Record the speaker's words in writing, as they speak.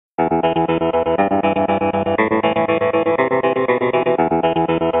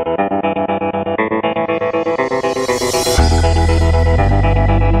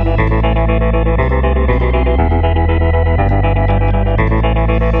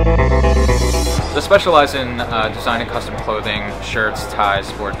specialize in designing custom clothing, shirts, ties,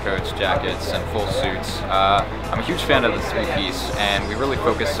 sport coats, jackets, and full suits. I'm a huge fan of the three-piece, and we really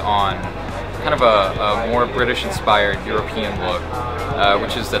focus on kind of a more British-inspired European look,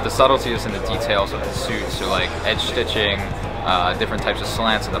 which is that the subtlety is in the details of the suit, so like edge stitching, different types of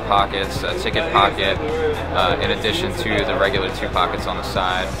slants in the pockets, a ticket pocket, in addition to the regular two pockets on the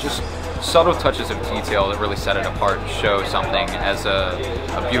side. Just subtle touches of detail that really set it apart and show something as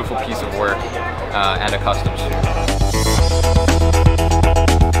a beautiful piece of work and a custom suit.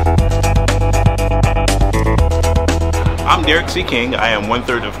 I'm Derek C. King. I am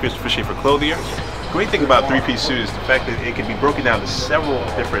 1/3 of Christopher Schafer Clothier. The great thing about three-piece suit is the fact that it can be broken down to several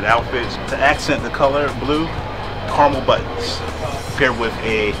different outfits. To accent the color blue, caramel buttons paired with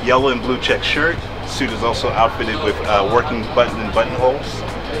a yellow and blue check shirt. The suit is also outfitted with working button and buttonholes.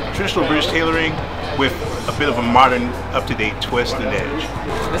 Traditional British tailoring with a bit of a modern, up-to-date twist and edge.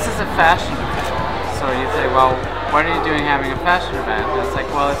 This is a fashion event. So you say, well, what are you doing having a fashion event? And it's like,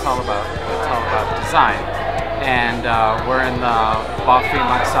 well, it's all about design. And we're in the Boffi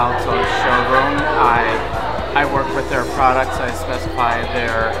showroom. I work with their products. I specify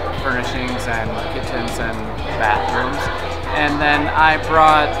their furnishings and kitchens and bathrooms. And then I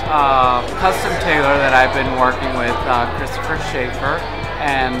brought a custom tailor that I've been working with, Christopher Schafer,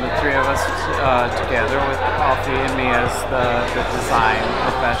 and the three of us together with Boffi and me as the design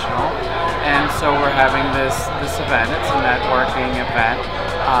professional. And so we're having this event. It's a networking event.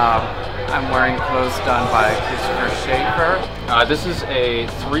 I'm wearing clothes done by Christopher Schafer. This is a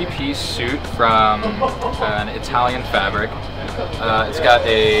three-piece suit from an Italian fabric. It's got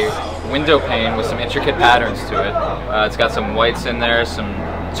a window pane with some intricate patterns to it. It's got some whites in there, some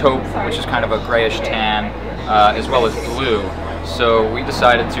taupe, which is kind of a grayish tan, as well as blue. So we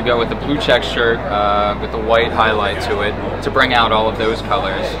decided to go with the blue check shirt with the white highlight to it to bring out all of those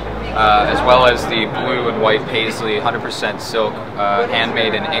colors, as well as the blue and white paisley 100% silk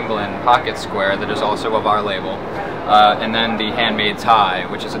handmade in England pocket square that is also of our label, and then the handmade tie,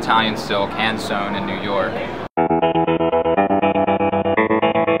 which is Italian silk hand sewn in New York.